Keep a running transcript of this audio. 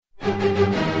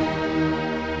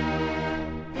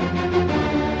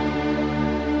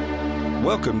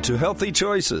Welcome to Healthy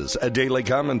Choices, a daily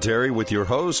commentary with your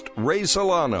host, Ray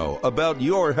Solano, about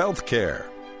your health care.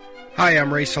 Hi,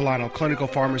 I'm Ray Solano, clinical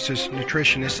pharmacist,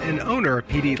 nutritionist, and owner of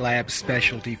PD Labs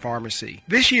Specialty Pharmacy.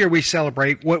 This year we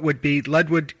celebrate what would be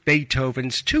Ludwig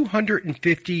Beethoven's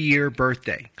 250-year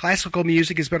birthday. Classical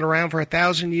music has been around for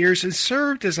 1,000 years and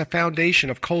served as a foundation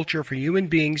of culture for human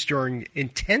beings during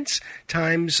intense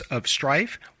times of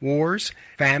strife, wars,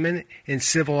 famine, and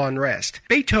civil unrest.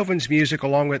 Beethoven's music,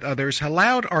 along with others,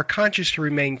 allowed our conscience to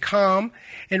remain calm,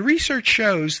 and research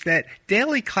shows that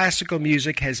daily classical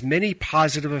music has many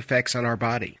positive effects on our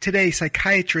body. Today,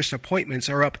 psychiatrist appointments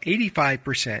are up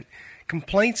 85%.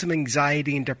 Complaints of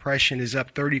anxiety and depression is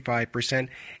up 35%,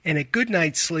 and a good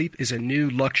night's sleep is a new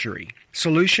luxury.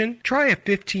 Solution? Try a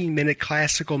 15-minute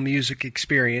classical music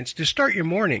experience to start your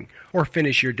morning or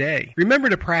finish your day. Remember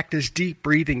to practice deep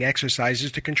breathing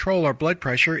exercises to control our blood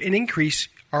pressure and increase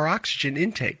our oxygen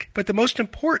intake. But the most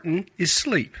important is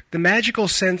sleep, the magical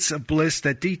sense of bliss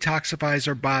that detoxifies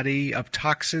our body of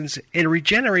toxins and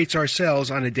regenerates our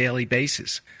cells on a daily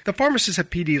basis. The pharmacists at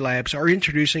PD Labs are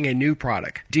introducing a new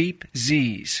product, Deep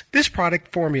Z's. This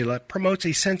product formula promotes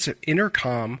a sense of inner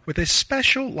calm with a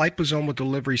special liposomal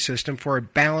delivery system for a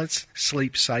balanced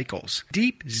sleep cycles.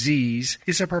 Deep Z's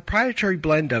is a proprietary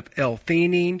blend of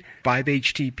L-theanine,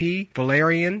 5-HTP,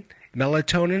 valerian,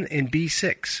 melatonin, and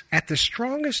B6 at the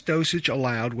strongest dosage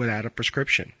allowed without a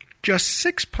prescription. Just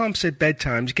 6 pumps at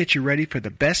bedtime to get you ready for the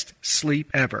best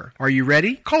sleep ever. Are you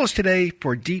ready? Call us today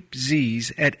for Deep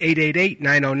Z's at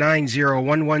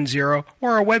 888-909-0110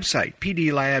 or our website,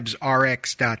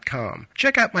 pdlabsrx.com.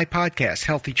 Check out my podcast,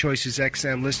 Healthy Choices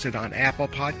XM, listed on Apple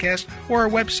Podcasts or our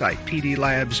website,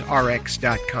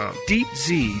 pdlabsrx.com. Deep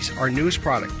Z's, our newest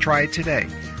product. Try it today.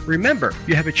 Remember,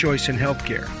 you have a choice in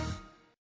healthcare.